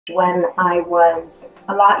When I was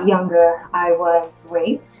a lot younger, I was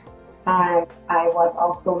raped and I was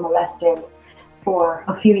also molested for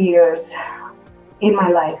a few years in my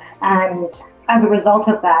life. And as a result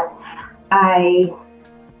of that, I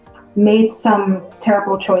made some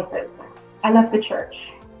terrible choices. I left the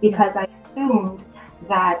church because I assumed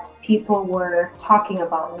that people were talking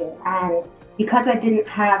about me. And because I didn't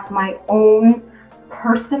have my own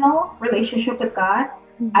personal relationship with God,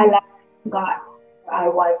 I left God. I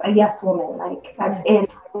was a yes woman, like as in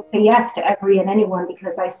I would say yes to every and anyone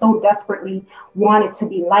because I so desperately wanted to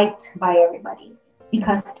be liked by everybody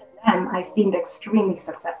because to them I seemed extremely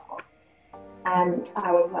successful. And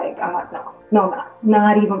I was like, no,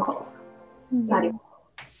 not even close. Not even close.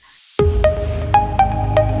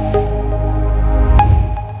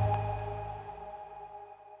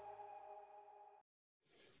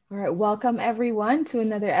 All right, welcome everyone to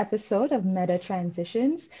another episode of Meta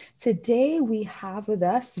Transitions. Today we have with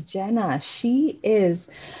us Jenna. She is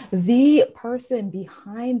the person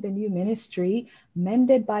behind the new ministry,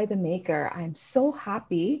 Mended by the Maker. I'm so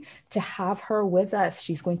happy to have her with us.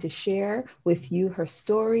 She's going to share with you her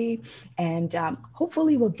story and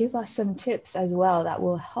hopefully will give us some tips as well that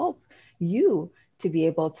will help you to be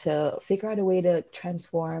able to figure out a way to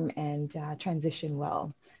transform and transition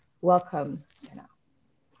well. Welcome, Jenna.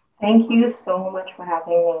 Thank you so much for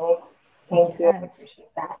having me. Thank you. I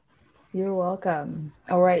appreciate that. You're welcome.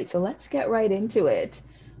 All right, so let's get right into it.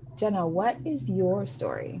 Jenna, what is your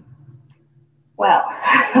story? Well,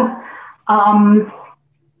 I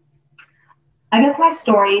guess my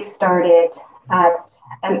story started at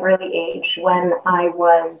an early age when I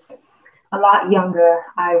was a lot younger.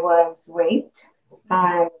 I was raped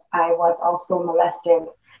and I was also molested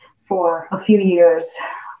for a few years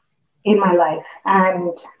in my life.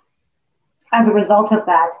 And as a result of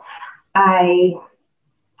that, I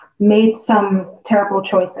made some terrible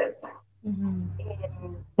choices in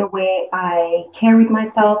the way I carried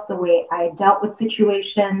myself, the way I dealt with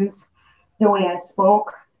situations, the way I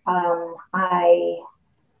spoke. I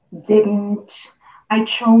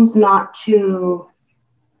chose not to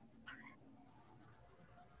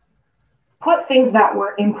put things that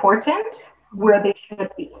were important where they should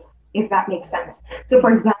be, if that makes sense. So,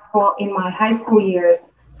 for example, in my high school years,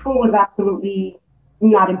 school was absolutely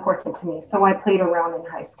not important to me. So I played around in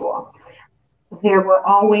high school. There were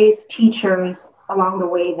always teachers along the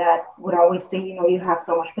way that would always say, you have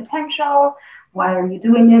so much potential. Why are you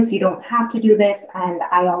doing this? You don't have to do this. And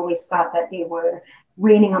I always thought that they were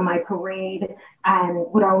raining on my parade and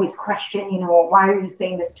would always question, why are you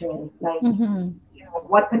saying this to me? Like,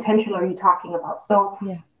 what potential are you talking about? So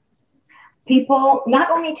people, not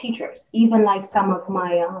only teachers, even like some of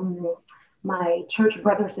my church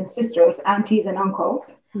brothers and sisters, aunties and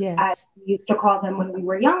uncles, as we used to call them when we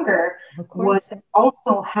were younger, would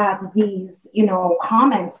also have these,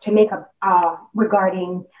 comments to make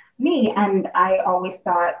regarding me. And I always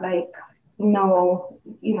thought like, no,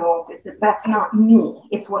 that's not me.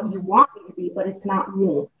 It's what you want me to be, but it's not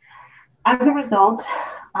me. As a result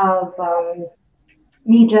of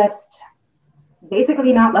me just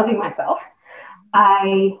basically not loving myself,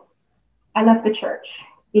 I left the church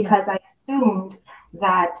because I assumed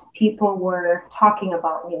that people were talking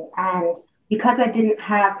about me. And because I didn't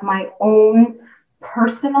have my own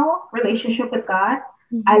personal relationship with God,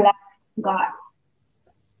 I left God.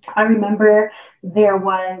 I remember there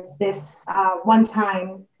was this one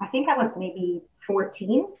time, I think I was maybe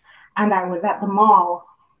 14, and I was at the mall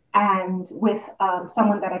and with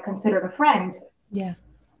someone that I considered a friend. Yeah.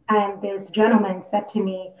 And this gentleman said to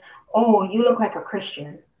me, "Oh, you look like a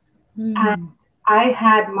Christian." And I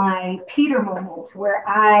had my Peter moment where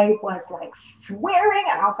I was like swearing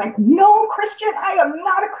and I was like, "No, Christian, I am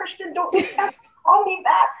not a Christian. Don't ever call me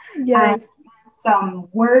that." And some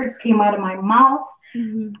words came out of my mouth.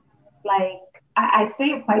 Like I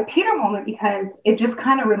say my Peter moment because it just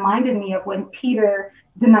kind of reminded me of when Peter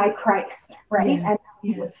denied Christ, right? And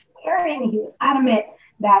he was swearing, he was adamant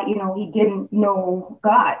that, he didn't know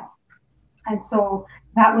God. And so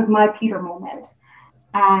that was my Peter moment.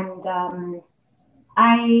 And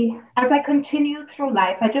as I continued through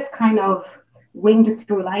life, I just kind of winged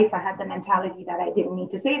through life. I had the mentality that I didn't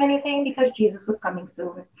need to save anything because Jesus was coming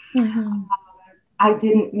soon. I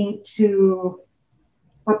didn't need to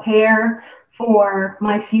prepare for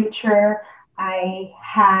my future. I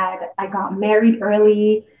got married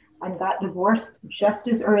early and got divorced just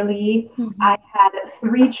as early. I had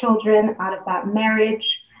 3 children out of that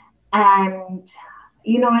marriage. And,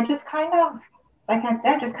 I just kind of, like I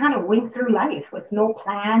said, just kind of went through life with no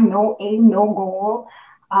plan, no aim, no goal.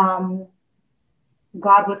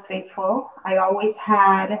 God was faithful. I always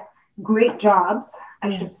had great jobs.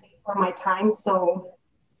 I should say, for my time. So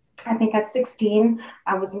I think at 16,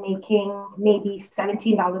 I was making maybe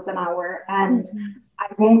 $17 an hour. And I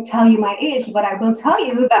won't tell you my age, but I will tell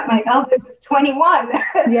you that my eldest is 21.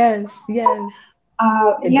 Yes,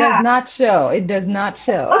 So, yes. It does not show. It does not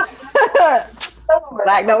show.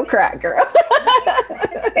 Like no crack, girl.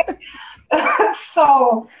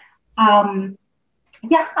 So,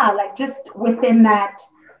 like just within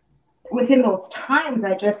those times,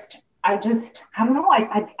 I don't know.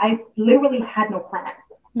 I literally had no plan.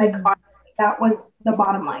 Like, honestly, that was the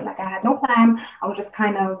bottom line. Like, I had no plan. I was just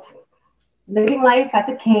kind of living life as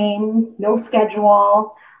it came, no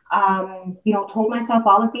schedule. Told myself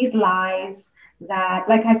all of these lies that,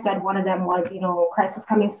 like I said, one of them was, crisis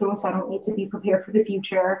coming soon, so I don't need to be prepared for the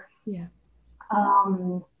future. Yeah.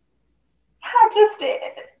 Just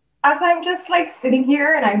as I'm just like sitting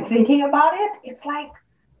here and I'm thinking about it, it's like,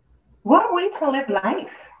 what a way to live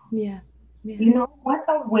life. Yeah. What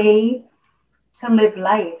a way to live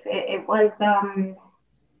life. It was,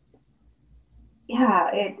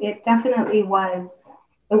 it definitely was.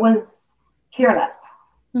 It was careless.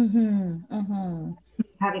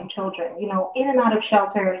 Having children, in and out of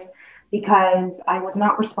shelters because I was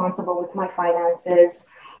not responsible with my finances.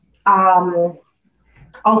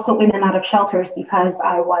 Also in and out of shelters because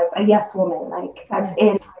I was a yes woman, like as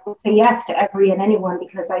in I would say yes to every and anyone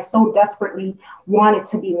because I so desperately wanted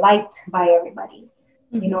to be liked by everybody.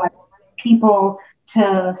 I wanted people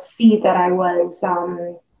to see that I was,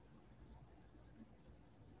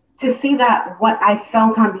 to see that what I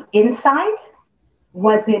felt on the inside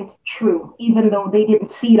wasn't true, even though they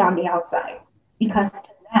didn't see it on the outside, because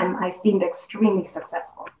to them I seemed extremely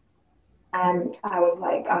successful. And I was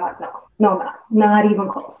like, no, not even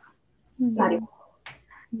close. Not even close.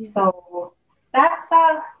 Yeah. So that's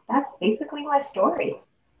basically my story.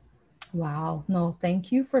 Wow. No,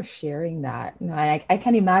 thank you for sharing that. No, I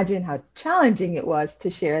can imagine how challenging it was to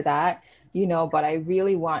share that, but I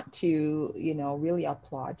really want to, really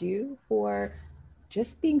applaud you for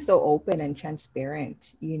just being so open and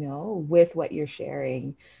transparent, with what you're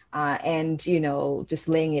sharing, and, just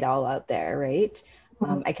laying it all out there, right?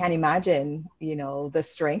 I can't imagine, the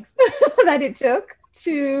strength that it took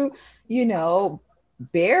to,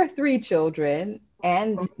 bear 3 children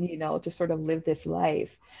and, to sort of live this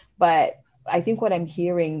life. But I think what I'm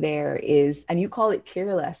hearing there is, and you call it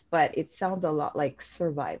careless, but it sounds a lot like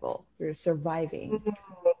survival. You're surviving,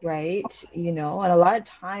 right? And a lot of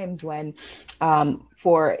times when,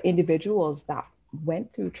 for individuals that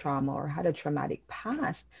went through trauma or had a traumatic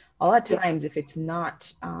past, a lot of times if it's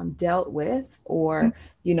not dealt with, or,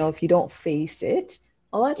 if you don't face it,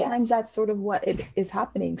 a lot of times that's sort of what it is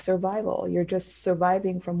happening. Survival. You're just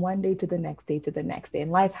surviving from one day to the next day to the next day,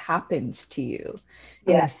 and life happens to you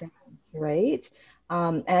in a sense, right?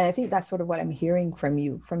 And I think that's sort of what I'm hearing from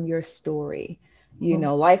you, from your story.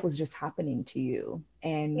 Life was just happening to you,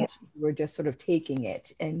 and you were just sort of taking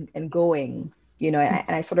it and going, and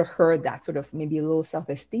I sort of heard that sort of maybe low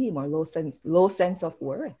self-esteem or low sense of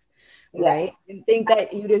worth, right? You didn't think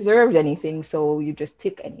that you deserved anything, so you just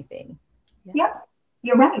took anything. Yep,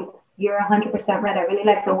 you're right. You're 100% right. I really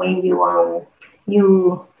like the way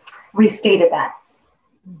you restated that.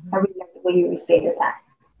 I really like the way you restated that.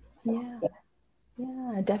 So,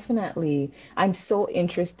 yeah, definitely. I'm so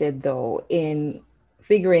interested though in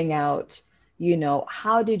figuring out,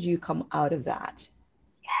 how did you come out of that?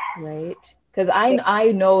 Right? Because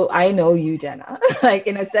I know you, Jenna. Like,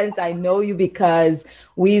 in a sense, I know you because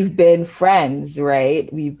we've been friends,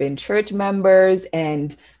 right? We've been church members,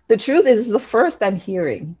 and the truth is, this is the first I'm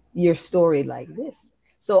hearing your story like this.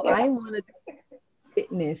 So I wanted to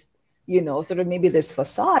witness, sort of maybe this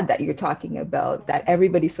facade that you're talking about that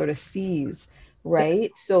everybody sort of sees,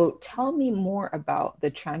 right? So tell me more about the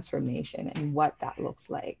transformation and what that looks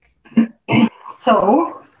like.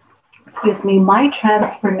 So, excuse me, my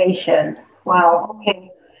transformation. Wow. Okay.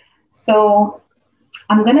 So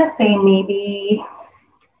I'm gonna say maybe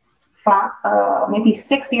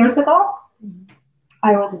 6 years ago,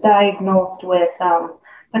 I was diagnosed with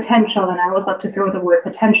potential, and I always love to throw the word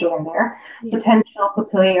potential in there, potential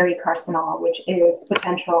papillary carcinoma, which is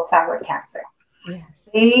potential thyroid cancer.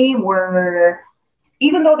 They were,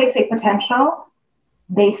 even though they say potential,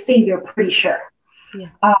 they say you're pretty sure.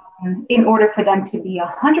 In order for them to be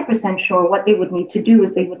 100% sure, what they would need to do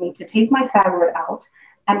is they would need to take my thyroid out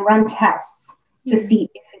and run tests to see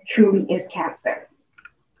if it truly is cancer.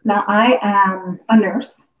 Now, I am a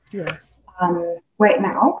nurse right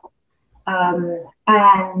now,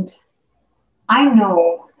 and I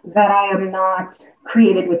know that I am not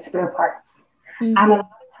created with spare parts. And a lot of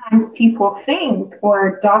times people think,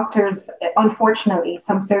 or doctors, unfortunately,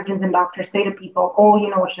 some surgeons and doctors say to people, oh,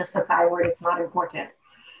 it's just a thyroid, it's not important.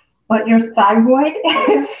 But your thyroid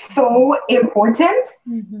is so important.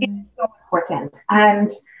 It's so important.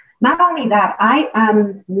 And not only that, I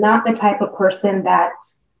am not the type of person that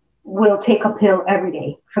will take a pill every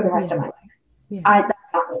day for the rest of my life.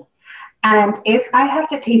 That's not me. And if I have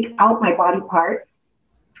to take out my body part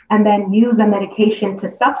and then use a medication to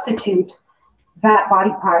substitute that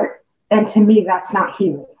body part, then to me, that's not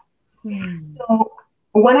healing. So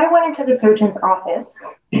when I went into the surgeon's office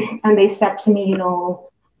and they said to me,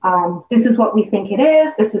 this is what we think it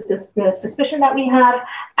is. This is the suspicion that we have,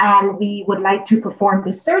 and we would like to perform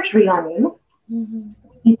this surgery on you.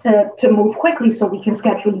 We need to move quickly so we can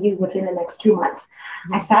schedule you within the next 2 months.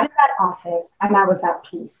 I sat in that office and I was at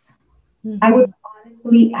peace. I was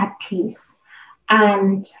honestly at peace.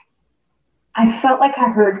 And I felt like I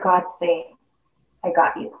heard God say, I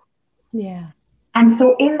got you. Yeah. And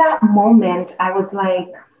so in that moment, I was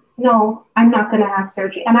like, no, I'm not going to have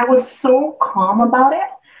surgery. And I was so calm about it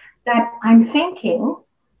that I'm thinking,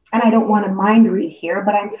 and I don't want to mind read here,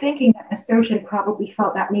 but I'm thinking that the surgeon probably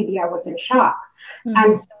felt that maybe I was in shock.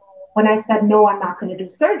 And so when I said, no, I'm not going to do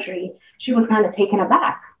surgery, she was kind of taken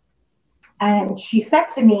aback. And she said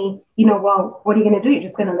to me, well, what are you going to do? You're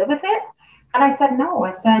just going to live with it? And I said, no.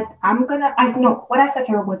 I said, what I said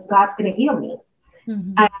to her was, God's going to heal me.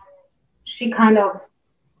 And she kind of,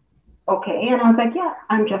 okay. And I was like, yeah,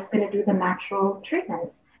 I'm just going to do the natural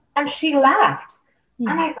treatments. And she laughed. And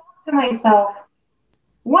I thought to myself,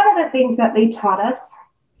 one of the things that they taught us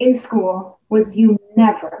in school was you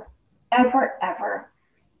never, ever, ever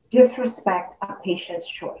disrespect a patient's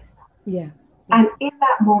choice. Yeah. And in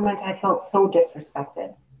that moment, I felt so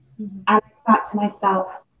disrespected. And I thought to myself,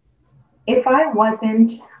 if I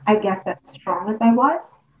wasn't, I guess, as strong as I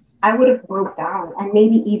was, I would have broke down and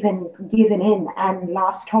maybe even given in and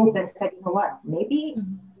lost hope and said, you know what, maybe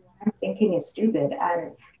what I'm thinking is stupid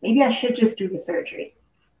and maybe I should just do the surgery.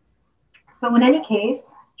 So in any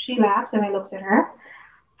case, she laughs and I looks at her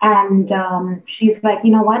and she's like,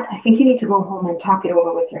 you know what, I think you need to go home and talk it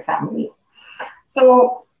over with your family.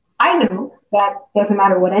 So I knew that doesn't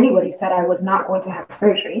matter what anybody said, I was not going to have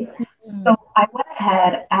surgery. So I went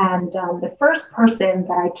ahead and the first person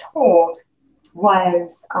that I told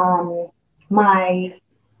was my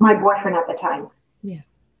boyfriend at the time. Yeah.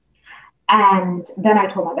 And then I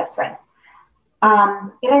told my best friend.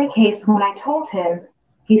 In any case, when I told him,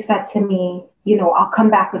 he said to me, I'll come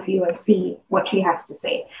back with you and see what she has to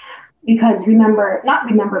say. Because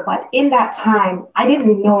but in that time, I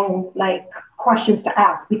didn't know questions to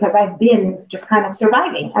ask because I've been just kind of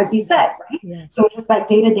surviving, as you said, right? Yeah. So just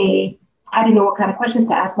day to day, I didn't know what kind of questions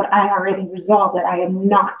to ask, but I already resolved that I am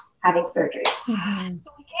not having surgery.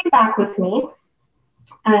 So he came back with me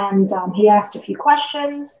and he asked a few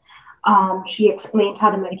questions. She explained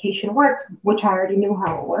how the medication worked, which I already knew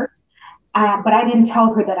how it worked. But I didn't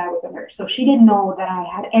tell her that I was a nurse. So she didn't know that I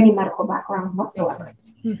had any medical background whatsoever.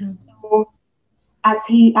 So as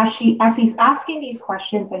he's asking these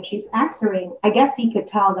questions and she's answering, I guess he could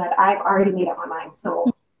tell that I've already made up my mind. So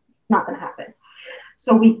it's not going to happen.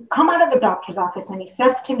 So we come out of the doctor's office and he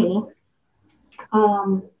says to me,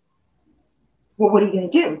 well, what are you going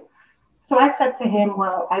to do? So I said to him,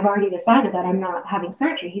 well, I've already decided that I'm not having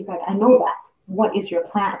surgery. He's like, I know that. What is your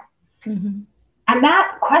plan? And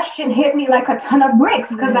that question hit me like a ton of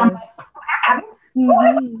bricks because I'm like,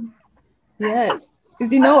 yes.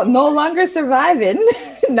 Because no longer surviving.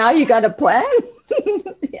 Now you got a plan.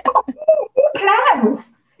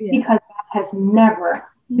 Plans. Because that has never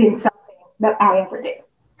been something that I ever did.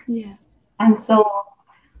 Yeah. And so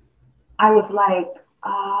I was like,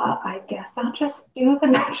 I guess I'll just do the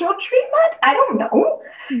natural treatment. I don't know.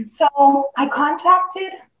 So I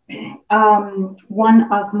contacted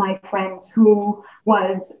one of my friends who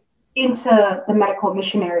was into the medical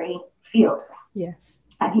missionary field. Yes.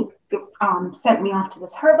 And he sent me off to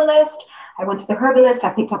this herbalist. I went to the herbalist. I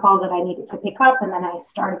picked up all that I needed to pick up, and then I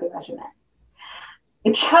started the regimen.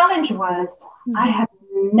 The challenge was I had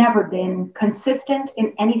never been consistent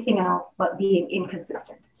in anything else but being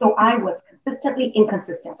inconsistent. So I was consistently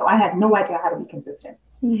inconsistent. So I had no idea how to be consistent.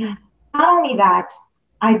 Not only that,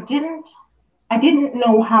 I didn't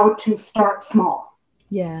know how to start small.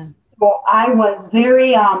 Yeah. So I was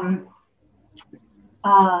very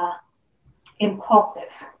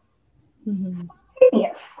impulsive.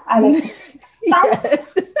 Spontaneous. I like to say.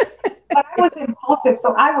 Yes. But I was impulsive,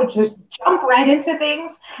 so I would just jump right into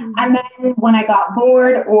things. And then when I got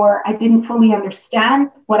bored or I didn't fully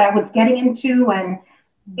understand what I was getting into and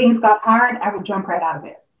things got hard, I would jump right out of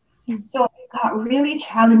it. So it got really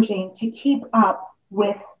challenging to keep up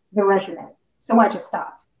with the regimen. So I just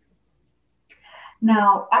stopped.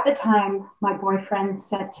 Now, at the time, my boyfriend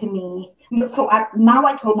said to me, now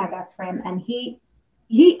I told my best friend, and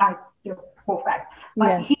they're both guys,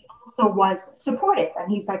 but he also was supportive.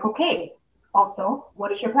 And he's like, okay, also,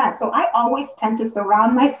 what is your plan? So I always tend to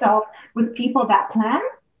surround myself with people that plan.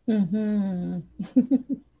 Mm-hmm.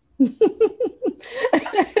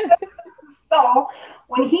 So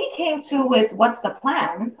when he came to with what's the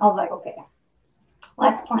plan, I was like, okay,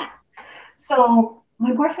 let's plan. So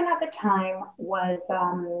my boyfriend at the time was,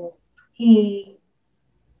 he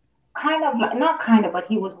kind of like, not kind of, but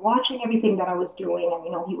he was watching everything that I was doing. And,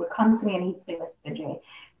 he would come to me and he'd say, listen, Jay,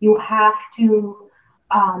 you have to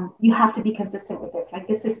be consistent with this. Like,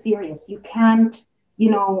 this is serious. You can't,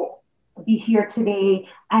 be here today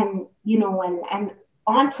and, and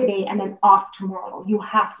on today and then off tomorrow. You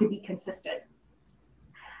have to be consistent.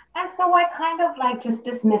 And so I kind of like just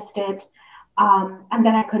dismissed it. And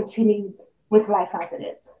then I continued with life as it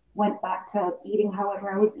is. Went back to eating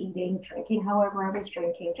however I was eating, drinking however I was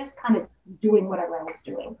drinking, just kind of doing whatever I was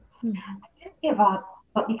doing. Mm-hmm. I didn't give up,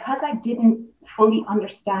 but because I didn't fully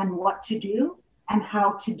understand what to do and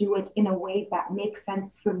how to do it in a way that makes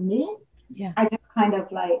sense for me, I just kind of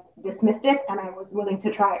like dismissed it, and I was willing to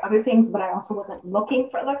try other things, but I also wasn't looking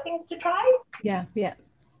for other things to try. Yeah.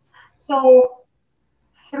 So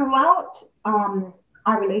throughout our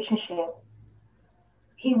relationship,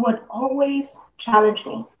 he would always challenge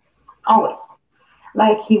me, always.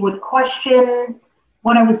 Like, he would question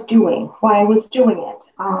what I was doing, why I was doing it.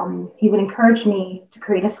 He would encourage me to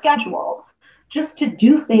create a schedule, just to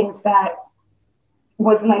do things that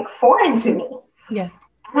was like foreign to me. Yeah.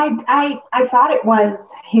 And I thought it was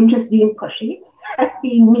him just being pushy,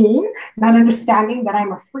 being mean, not understanding that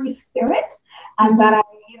I'm a free spirit, and that I,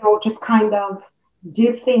 just kind of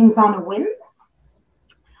did things on a whim.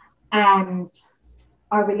 And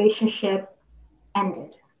our relationship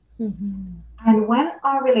ended. Mm-hmm. And when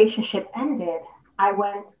our relationship ended, I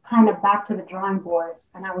went kind of back to the drawing boards,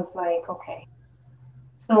 and I was like, okay,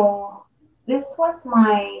 so this was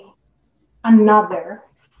my another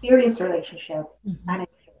serious relationship. Mm-hmm. And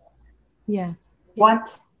yeah.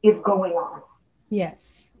 What is going on?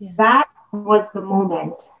 Yes. Yeah. That was the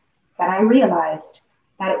moment that I realized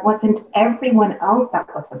that it wasn't everyone else that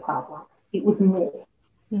was the problem. It was me.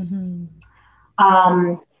 Mm-hmm.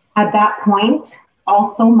 At that point,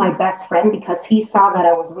 also my best friend, because he saw that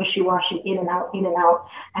I was wishy-washy, in and out.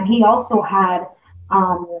 And he also had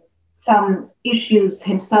some issues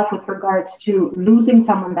himself with regards to losing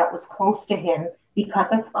someone that was close to him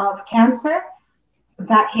because of cancer.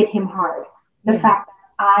 That hit him hard. The fact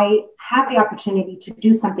that I had the opportunity to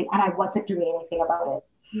do something and I wasn't doing anything about it.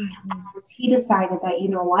 Mm-hmm. And he decided that, you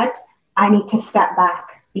know what, I need to step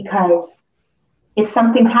back, because if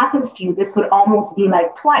something happens to you, this would almost be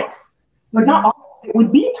like twice. But not almost, it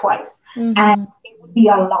would be twice. Mm-hmm. And it would be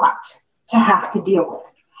a lot to have to deal with.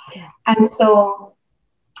 Yeah. And so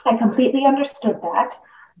I completely understood that,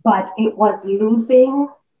 but it was losing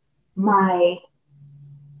my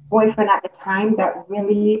boyfriend at the time that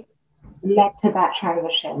really led to that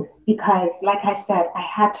transition. Because like I said,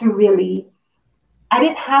 I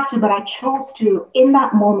didn't have to, but I chose to, in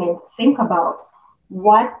that moment, think about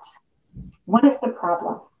what is the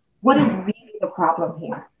problem? What is really the problem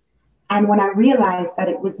here? And when I realized that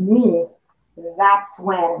it was me, that's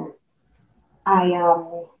when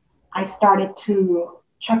I started to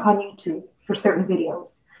check on YouTube for certain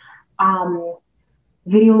videos.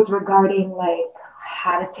 Videos regarding like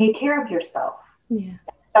how to take care of yourself,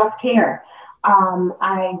 self-care.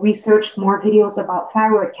 I researched more videos about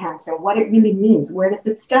thyroid cancer, what it really means, where does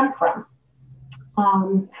it stem from?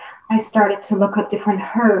 I started to look up different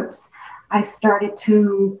herbs. I started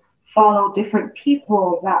to follow different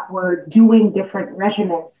people that were doing different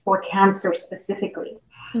regimens for cancer specifically.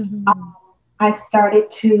 Mm-hmm. I started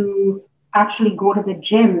to actually go to the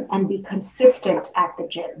gym and be consistent at the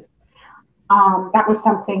gym. That was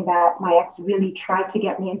something that my ex really tried to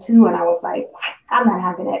get me into, and I was like, I'm not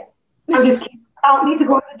having it. I'm just cute. I don't need to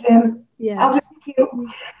go to the gym. Yeah. I'll just be cute.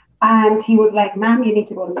 And he was like, ma'am, you need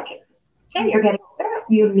to go to the gym. Okay, you're getting older.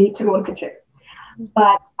 You need to go to the gym.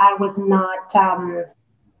 But I was not, I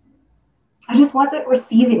just wasn't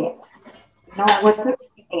receiving it. No, I wasn't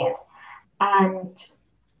receiving it. And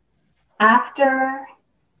after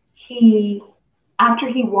he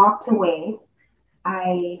walked away,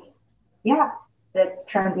 the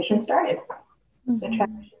transition started. Mm-hmm. The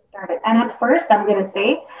transition started. And at first, I'm going to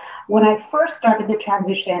say, when I first started the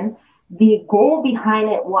transition, the goal behind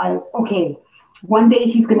it was, okay, one day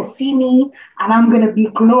he's going to see me and I'm going to be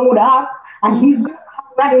glowed up and he's going to come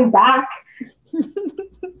running back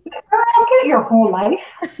Girl, get your whole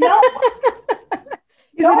life. No,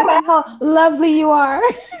 Isn't no, it man, how lovely you are?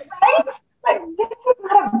 right? Like, this is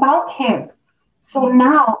not about him. So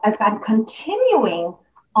now, as I'm continuing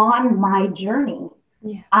on my journey,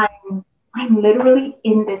 Yeah. I'm literally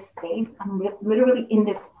in this space. I'm literally in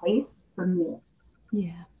this place for me.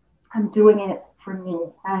 Yeah. I'm doing it for me.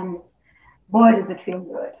 And boy, does it feel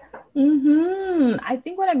good. I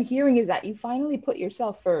think what I'm hearing is that you finally put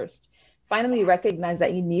yourself first, finally recognize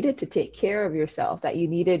that you needed to take care of yourself, that you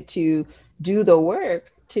needed to do the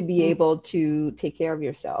work to be able to take care of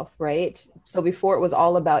yourself, right? So before it was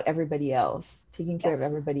all about everybody else, taking care Yes. of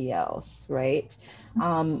everybody else, right?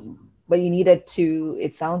 But you needed to,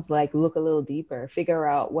 it sounds like, look a little deeper, figure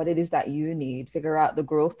out what it is that you need, figure out the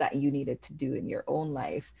growth that you needed to do in your own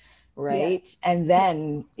life, right? Yes. And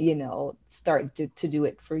then, start to do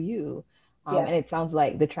it for you. And Yes. it sounds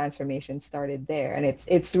like the transformation started there. And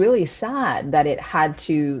it's really sad that it had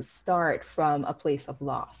to start from a place of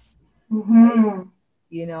loss, right? Mm-hmm.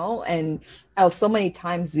 And so many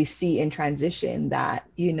times we see in transition that,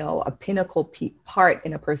 a pinnacle part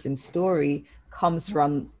in a person's story comes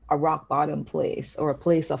from a rock bottom place or a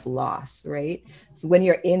place of loss, right? So when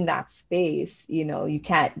you're in that space, you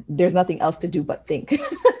can't, there's nothing else to do but think,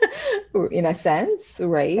 in a sense,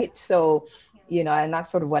 right? So, and that's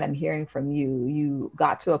sort of what I'm hearing from you. You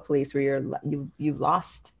got to a place where you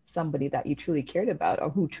lost somebody that you truly cared about or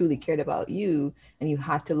who truly cared about you, and you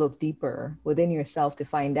had to look deeper within yourself to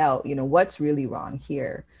find out, what's really wrong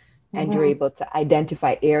here. And you're Mm-hmm. able to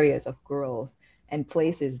identify areas of growth and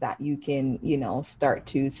places that you can, start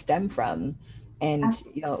to stem from. And,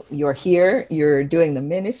 you're here, you're doing the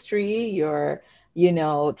ministry, you're,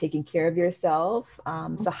 taking care of yourself.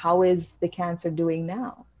 So how is the cancer doing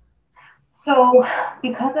now? So,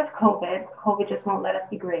 because of COVID just won't let us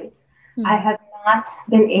be great. I Hmm. have not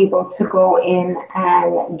been able to go in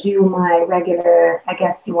and do my regular, I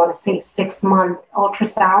guess you want to say 6 month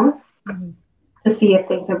ultrasound Hmm. to see if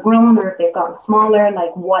things have grown or if they've gotten smaller,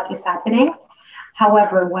 like what is happening.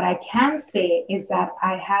 However, what I can say is that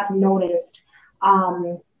I have noticed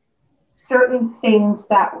um, certain things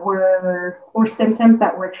that were, or symptoms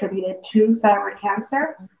that were attributed to thyroid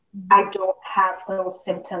cancer. I don't have those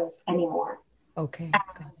symptoms anymore. Okay, got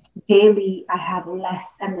Daily, I have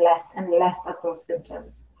less and less and less of those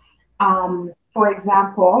symptoms. For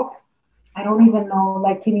example, I don't even know,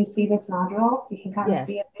 like, can you see this nodule? You can it. kind of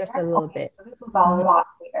see it Yes, just a there. little Okay, bit. so this was a Mhm. lot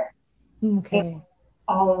bigger. It Okay. was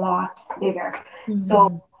a lot bigger. So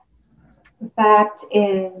Hmm. that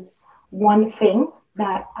is one thing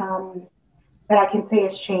that that I can say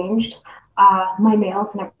has changed. My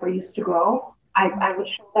nails never used to grow. I would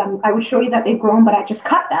show them. I would show you that they've grown, but I just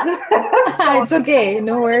cut them. So It's okay,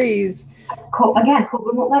 no worries. again,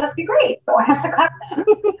 COVID won't let us be great, so I had to cut them.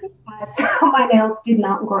 But my nails did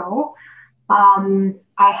not grow.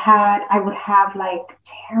 I would have like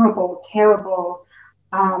terrible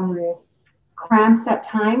um, cramps at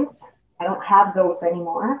times. I don't have those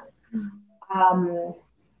anymore. Um,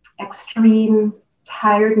 Extreme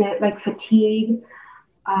tiredness, like fatigue.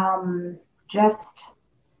 Um, just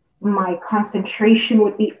my concentration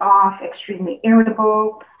would be off, extremely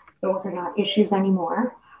irritable. Those are not issues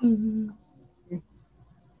anymore. Hmm.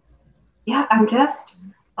 Yeah, I'm just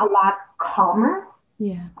a lot calmer.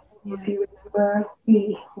 Yeah, If yeah. you remember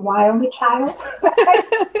the wily child, for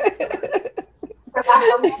lack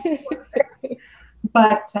of better words,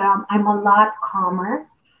 but I'm a lot calmer.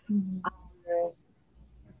 Mhm.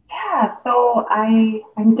 Yeah, so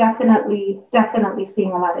I'm definitely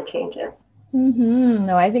seeing a lot of changes.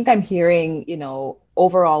 No, I think I'm hearing,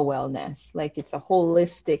 overall wellness, like it's a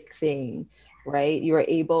holistic thing, right? You're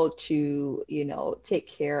able to, take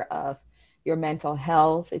care of your mental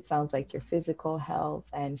health. It sounds like your physical health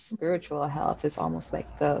and spiritual health. It's almost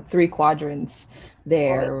like the three quadrants Oh,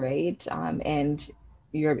 there, right? And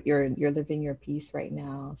you're living your peace right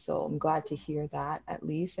now. So I'm glad to hear that at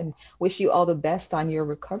least, and wish you all the best on your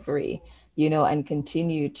recovery, and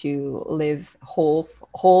continue to live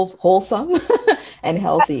wholesome and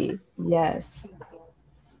healthy. Yes.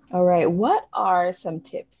 All right. What are some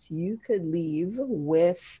tips you could leave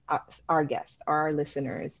with our guests, our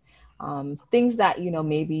listeners? Things that,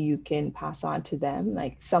 maybe you can pass on to them,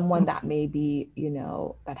 like someone that maybe,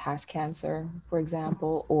 that has cancer, for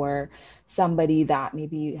example, or somebody that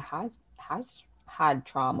maybe has had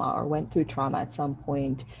trauma or went through trauma at some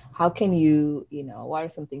point. How can you, what are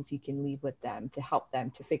some things you can leave with them to help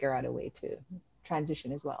them to figure out a way to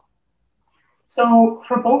transition as well? so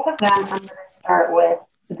for both of them, I'm going to start with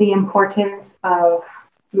the importance of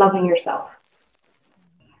loving yourself.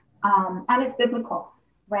 And it's biblical.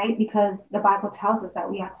 right? Because the Bible tells us that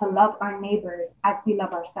we have to love our neighbors as we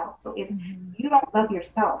love ourselves. So if you don't love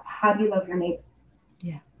yourself, how do you love your neighbor?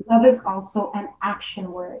 Yeah. Love is also an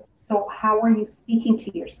action word. So how are you speaking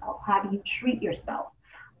to yourself? How do you treat yourself?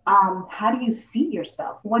 How do you see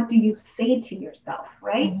yourself? What do you say to yourself,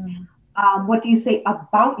 right? What do you say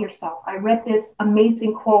about yourself? I read this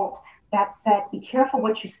amazing quote that said, be careful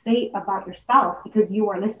what you say about yourself because you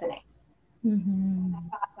are listening. I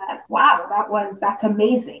thought that, wow, that's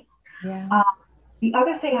amazing. Yeah. The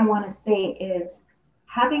other thing I want to say is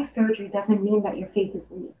having surgery doesn't mean that your faith is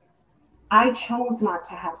weak. I chose not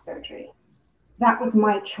to have surgery. That was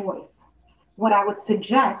my choice. What I would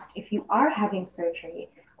suggest if you are having surgery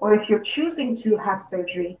or if you're choosing to have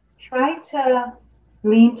surgery, try to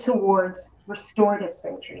lean towards restorative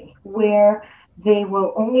surgery, where they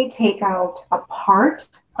will only take out a part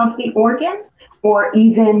of the organ, or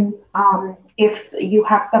even if you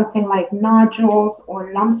have something like nodules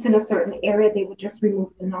or lumps in a certain area, they would just remove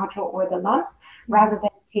the nodule or the lumps rather than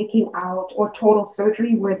taking out, or total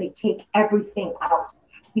surgery where they take everything out.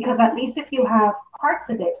 Because at least if you have parts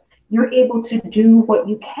of it, you're able to do what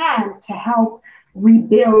you can to help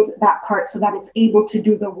rebuild that part so that it's able to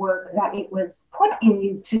do the work that it was put in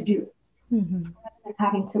you to do. Rather than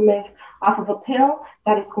having to live off of a pill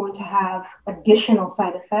that is going to have additional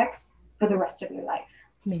side effects for the rest of your life.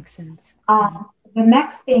 Makes sense. The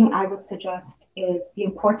next thing I would suggest is the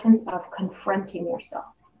importance of confronting yourself.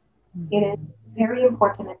 It is very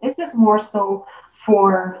important. And this is more so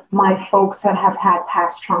for my folks that have had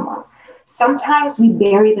past trauma. Sometimes we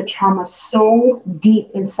bury the trauma so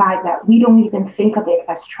deep inside that we don't even think of it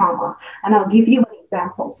as trauma. And I'll give you an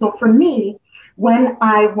example. So for me, when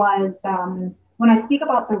I speak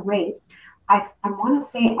about the rape, I want to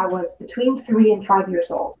say I was between 3 and 5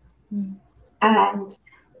 years old. And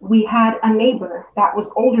we had a neighbor that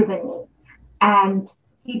was older than me. And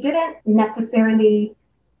he didn't necessarily,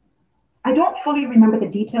 I don't fully remember the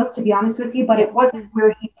details, to be honest with you, but it wasn't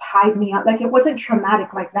where he tied me up. Like, it wasn't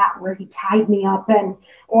traumatic like that, where he tied me up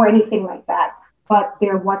or anything like that. But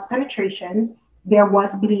there was penetration, there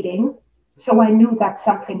was bleeding. So I knew that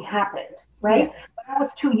something happened, right? Yeah. But I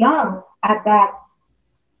was too young at that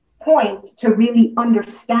point to really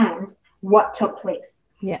understand what took place.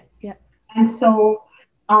 Yeah. Yeah. And so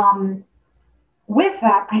with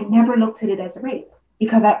that, I never looked at it as rape,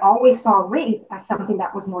 because I always saw rape as something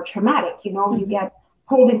that was more traumatic. You know, you get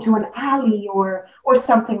pulled into an alley or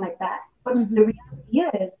something like that. But the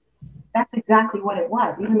reality is that's exactly what it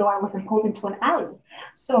was, even though I wasn't pulled into an alley.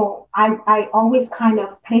 So I always kind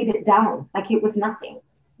of played it down like it was nothing.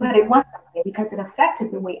 But it was something, because it affected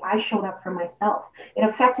the way I showed up for myself. It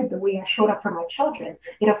affected the way I showed up for my children.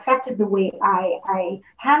 It affected the way I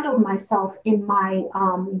handled myself in my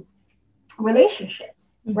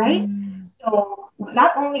relationships, right? So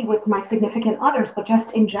not only with my significant others, but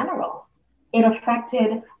just in general, it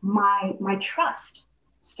affected my trust.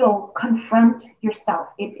 So confront yourself.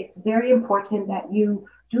 It's very important that you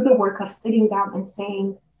do the work of sitting down and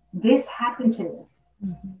saying, this happened to me,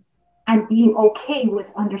 and being okay with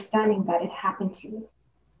understanding that it happened to you.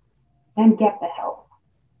 Then get the help.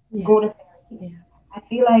 Go to therapy. I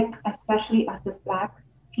feel like, especially us as Black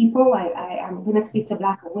people, I'm going to speak to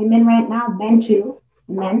Black women right now, men too,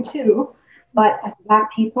 but as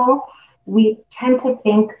Black people, we tend to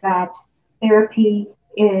think that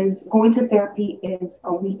going to therapy is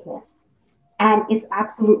a weakness, and it's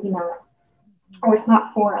absolutely not, or it's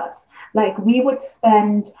not for us. Like,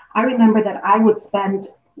 I remember that I would spend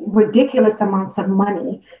ridiculous amounts of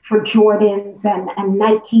money for Jordans and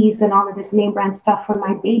Nikes and all of this name brand stuff for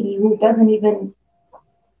my baby, who doesn't even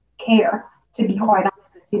care, to be quite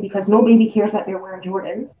honest with you, because no baby cares that they're wearing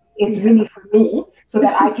Jordans. It's really for me, so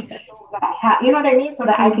that I can show that I have, you know what I mean? So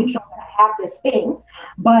that I can show that I have this thing.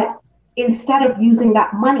 But instead of using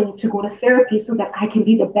that money to go to therapy so that I can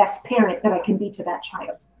be the best parent that I can be to that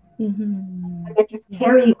child. And they're just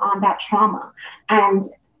carrying on that trauma and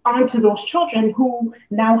onto those children who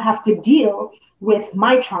now have to deal with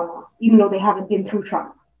my trauma, even though they haven't been through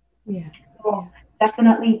trauma. So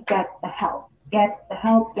definitely get the help. Get the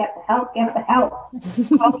help, get the help, get the help.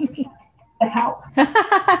 Get the help.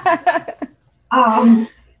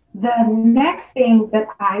 The next thing that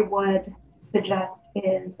I would suggest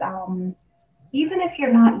is, even if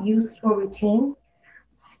you're not used to a routine,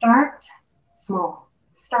 start small.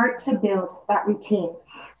 Start to build that routine.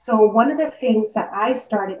 So one of the things that I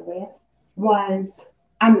started with was,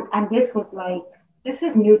 and this was like, this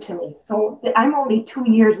is new to me. So I'm only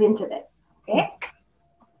 2 years into this, okay?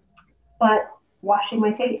 But washing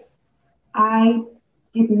my face. I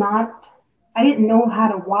didn't know how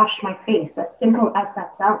to wash my face, as simple as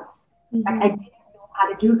that sounds. Like, I didn't know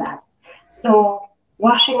how to do that. So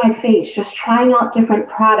washing my face, just trying out different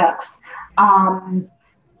products,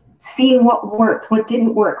 seeing what worked, what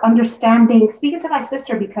didn't work, understanding, speaking to my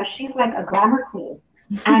sister because she's like a glamour queen.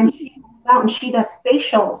 And she goes out and she does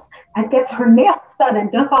facials and gets her nails done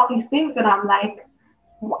and does all these things. And I'm like,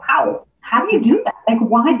 wow, how do you do that? Like,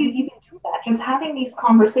 why do you even do that? Just having these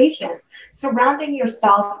conversations, surrounding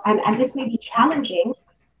yourself, and this may be challenging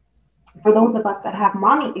for those of us that have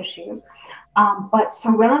mommy issues, but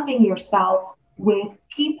surrounding yourself with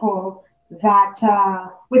people that,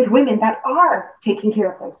 with women that are taking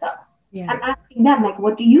care of themselves, and asking them, like,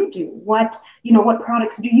 what do you do? What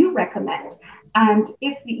products do you recommend? And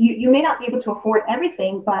if you may not be able to afford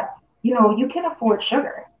everything, but, you can afford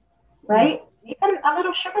sugar, right? Even a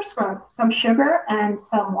little sugar scrub, some sugar and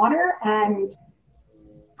some water and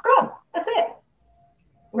scrub. That's it,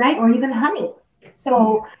 right? Or even honey.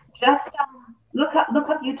 So just look up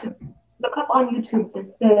YouTube. Look up on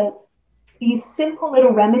YouTube these simple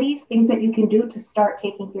little remedies, things that you can do to start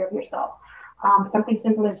taking care of yourself. Something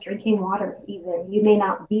simple as drinking water. Even you may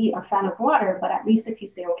not be a fan of water, but at least if you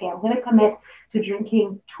say, okay, I'm going to commit to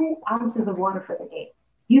drinking 2 ounces of water for the day.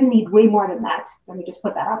 You need way more than that. Let me just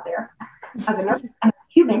put that out there. As a nurse, as a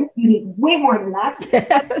human, you need way more than that.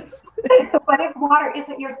 Yes. But if water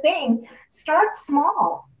isn't your thing, start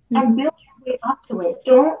small and build your way up to it.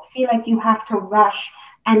 Don't feel like you have to rush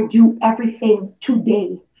and do everything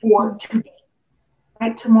today for today.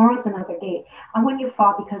 Right? Tomorrow's another day. And when you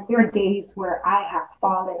fall, because there are days where I have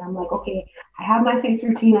fallen, I'm like, okay, I have my face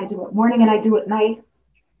routine. I do it morning and I do it night.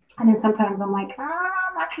 And then sometimes I'm like,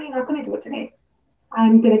 I'm actually not going to do it today.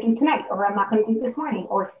 I'm going to do tonight, or I'm not going to do this morning,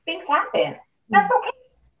 or things happen. That's okay.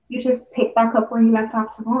 You just pick back up where you left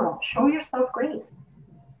off tomorrow. Show yourself grace,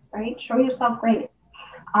 right? Show yourself grace.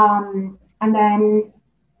 And then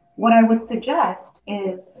what I would suggest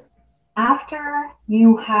is after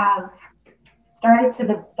you have started to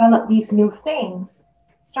develop these new things,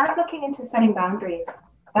 start looking into setting boundaries.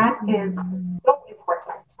 That is so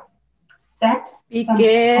important.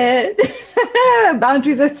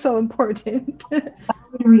 Boundaries are so important.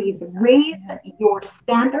 Boundaries, raise your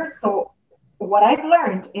standards. So what I've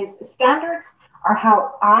learned is standards are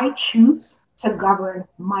how I choose to govern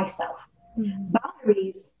myself.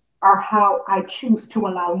 Boundaries are how I choose to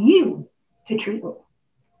allow you to treat me.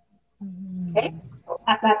 Okay, so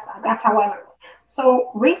that's how I learned.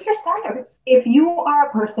 So raise your standards. If you are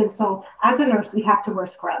a person, so as a nurse, we have to wear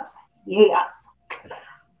scrubs. Yay us.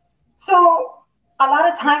 So a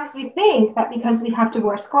lot of times we think that because we have to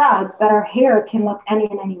wear scrubs, that our hair can look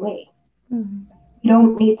any way. You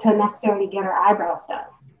don't need to necessarily get our eyebrows done.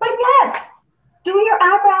 But yes, do your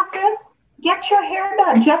eyebrows, sis. Get your hair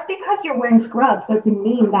done. Just because you're wearing scrubs doesn't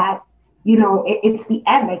mean that, it's the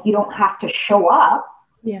end. Like, you don't have to show up.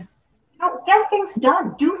 Yeah. Get things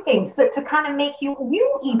done. Do things to kind of make you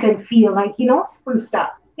even feel like, spruced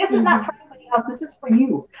up. This is not for anybody else. This is for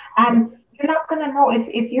you. And you're not going to know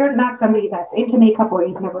if you're not somebody that's into makeup or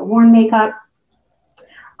you've never worn makeup.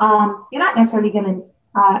 You're not necessarily going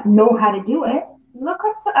to know how to do it. Look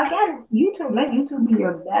up, again, YouTube. Let YouTube be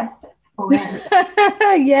your best friend.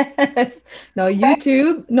 Yes. No,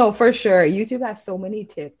 YouTube. No, for sure. YouTube has so many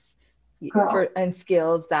tips and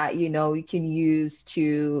skills that, you can use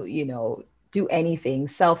to, do anything,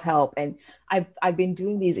 self-help. And I've been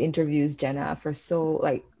doing these interviews, Jenna, for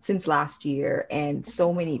since last year. And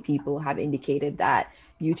so many people have indicated that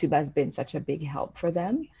YouTube has been such a big help for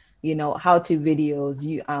them. How-to videos,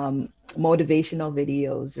 motivational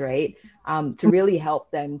videos, right? To really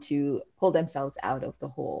help them to pull themselves out of the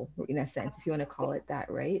hole, in a sense, if you want to call it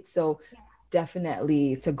that, right? So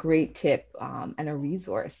definitely it's a great tip and a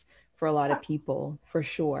resource for a lot of people, for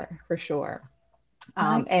sure.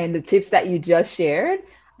 And the tips that you just shared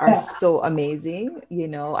are so amazing.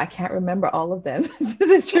 I can't remember all of them,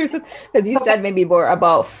 the truth, because you said maybe more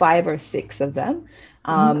about 5 or 6 of them.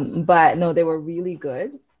 But no, they were really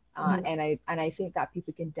good. And I think that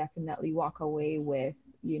people can definitely walk away with,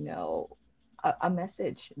 a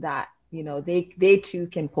message that, they too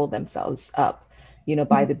can pull themselves up,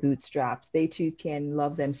 by the bootstraps. They too can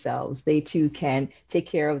love themselves. They too can take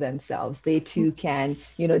care of themselves. They too can,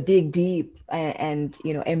 dig deep and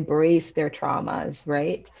embrace their traumas,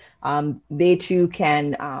 right? They too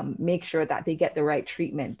can make sure that they get the right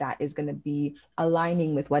treatment that is going to be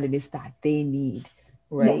aligning with what it is that they need,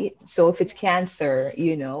 right? Yes. So if it's cancer,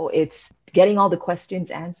 it's getting all the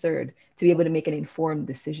questions answered to be able to make an informed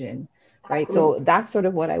decision. Right. Absolutely. So that's sort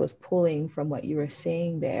of what I was pulling from what you were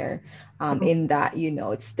saying there, in that,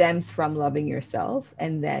 it stems from loving yourself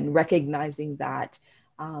and then recognizing that,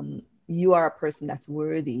 you are a person that's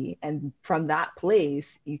worthy. And from that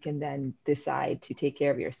place, you can then decide to take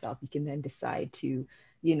care of yourself. You can then decide to,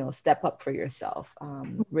 step up for yourself,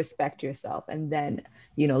 respect yourself, and then,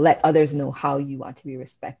 let others know how you want to be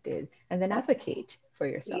respected, and then advocate for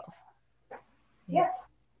yourself. Yes.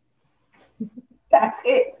 That's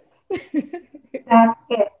it. That's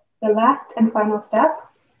it. The last and final step,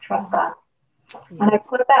 trust God. Yes. And I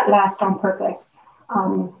put that last on purpose.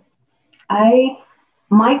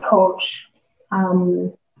 My coach,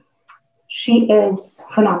 she is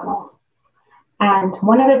phenomenal. And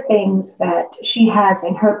one of the things that she has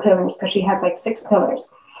in her pillars, because she has like 6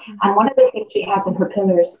 pillars, and one of the things she has in her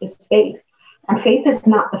pillars is faith. And faith is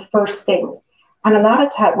not the first thing. And a lot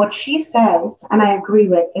of time, what she says, and I agree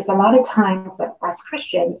with, is a lot of times that as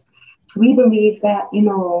Christians, we believe that,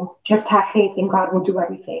 just have faith and God will do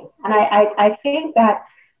everything. And I think that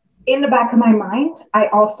in the back of my mind, I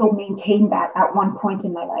also maintained that at one point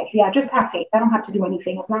in my life. Yeah, just have faith. I don't have to do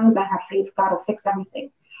anything. As long as I have faith, God will fix everything.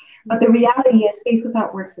 But the reality is faith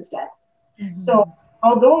without works is dead. Mm-hmm. So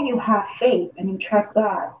although you have faith and you trust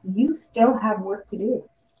God, you still have work to do.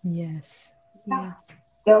 Yes. Yeah,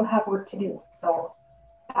 still have work to do. So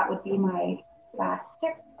that would be my last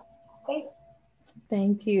tip. Okay.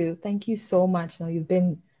 Thank you. Thank you so much. Now you've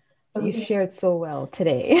shared so well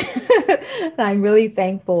today. I'm really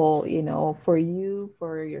thankful, for you,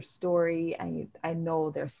 for your story. I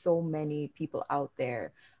know there's so many people out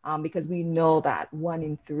there, because we know that one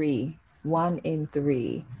in three,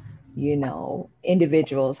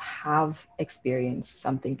 individuals have experienced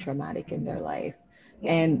something traumatic in their life.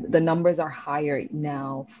 Yes. And the numbers are higher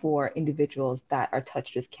now for individuals that are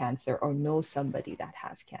touched with cancer or know somebody that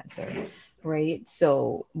has cancer, right?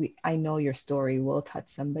 So I know your story will touch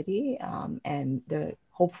somebody, and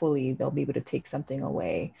hopefully they'll be able to take something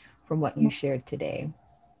away from what you shared today.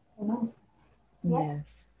 Mm-hmm.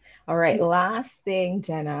 Yes. All right. Last thing,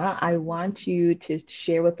 Jenna, I want you to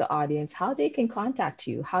share with the audience how they can contact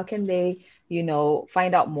you. How can they,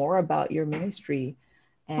 find out more about your ministry?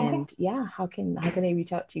 And how can they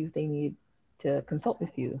reach out to you if they need to consult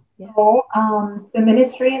with you? Yeah. So the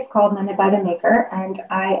ministry is called Mended by the Maker, and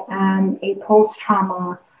I am a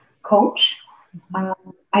post-trauma coach.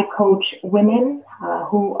 I coach women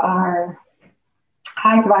who are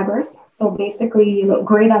high thrivers. So basically, you look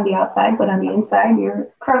great on the outside, but on the inside, you're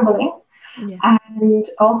crumbling. Yeah. And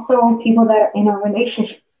also people that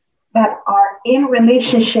are in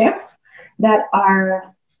relationships that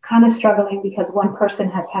are kind of struggling because one person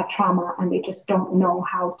has had trauma and they just don't know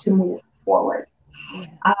how to move forward.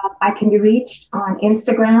 Yeah. I can be reached on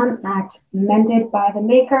Instagram at Mended by the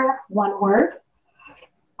Maker, one word.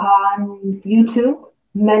 On YouTube,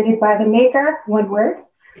 Mended by the Maker, one word.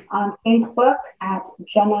 On Facebook at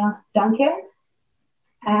Jenna Duncan.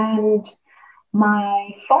 And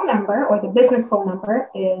my phone number, or the business phone number,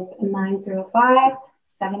 is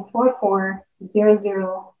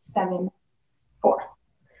 905-744-0074.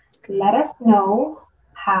 Let us know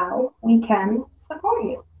how we can support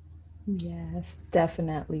you. Yes,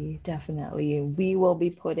 definitely. We will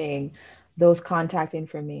be putting those contact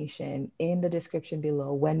information in the description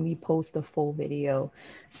below when we post the full video.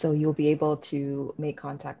 So you'll be able to make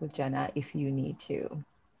contact with Jenna if you need to.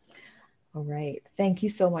 All right. Thank you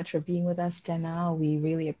so much for being with us, Jenna. We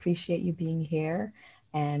really appreciate you being here.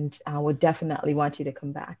 And I would definitely want you to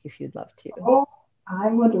come back if you'd love to. Oh, I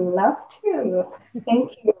would love to.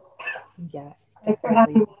 Thank you. Yes. Thanks for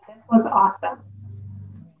having me. This was awesome.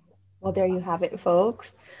 Well, there you have it,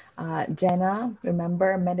 folks. Jenna,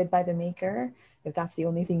 remember, Mended by the Maker. If that's the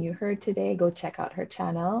only thing you heard today, go check out her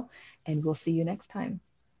channel, and we'll see you next time.